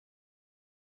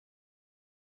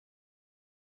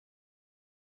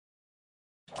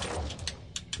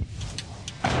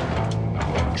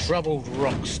troubled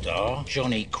rock star,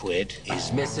 Johnny Quid,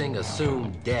 is missing,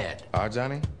 assumed dead.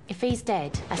 Johnny? If he's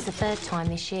dead, that's the third time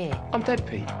this year. I'm dead,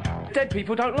 Pete. Dead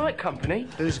people don't like company.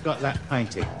 Who's got that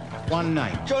painting? One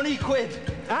name. Johnny Quid.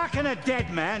 How can a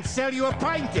dead man sell you a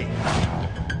painting?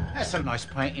 That's a nice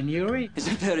painting, Yuri. It's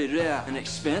a very rare and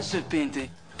expensive painting.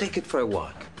 Take it for a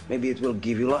walk. Maybe it will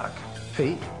give you luck.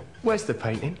 Pete, where's the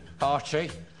painting?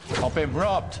 Archie, I've been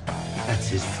robbed. that's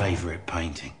his favourite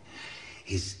painting.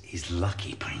 His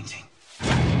lucky painting.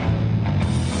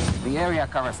 The area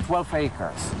covers 12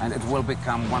 acres, and it will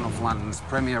become one of London's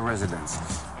premier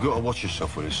residences. You gotta watch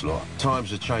yourself with this lot.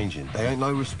 Times are changing. They ain't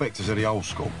no respecters of the old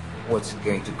school. What's it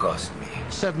going to cost me?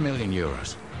 7 million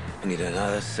euros. I need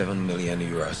another 7 million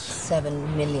euros.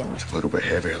 7 million. It's a little bit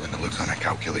heavier than it looks on a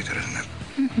calculator, isn't it?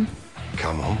 Mm-hmm.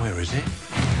 Come on, where is it?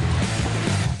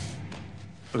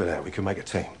 Look at that, we can make a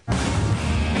team.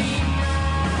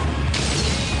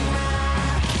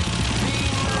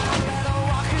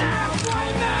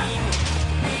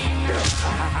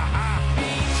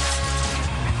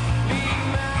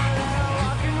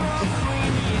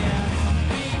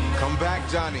 Come back,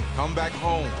 Johnny. Come back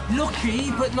home.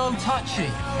 Lucky, but no touchy.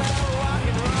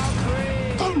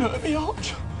 Don't hurt me,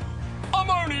 Arch. I'm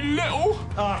only little.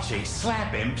 Archie,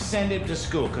 slap him, send him to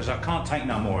school, because I can't take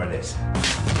no more of this.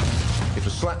 If a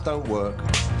slap don't work,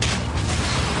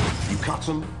 you cut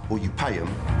them or you pay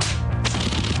them,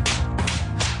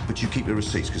 but you keep the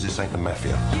receipts, because this ain't the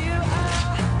mafia.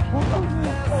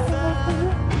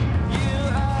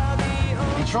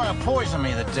 You try to poison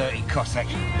me, the dirty Cossack.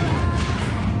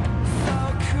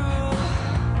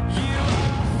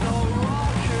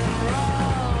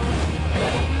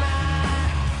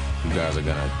 You guys are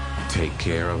gonna take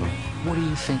care of him? What do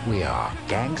you think we are,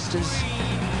 gangsters?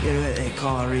 You're what they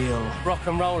call real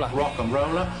Rocknrolla.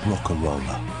 Rocknrolla?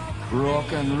 Rocknrolla.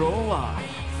 rock'n'roller.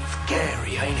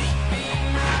 Scary, ain't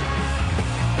he?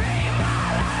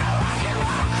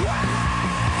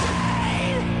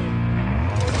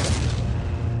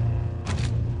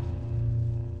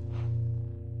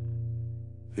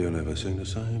 You'll never sing the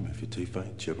same if your teeth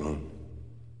ain't chipmunk.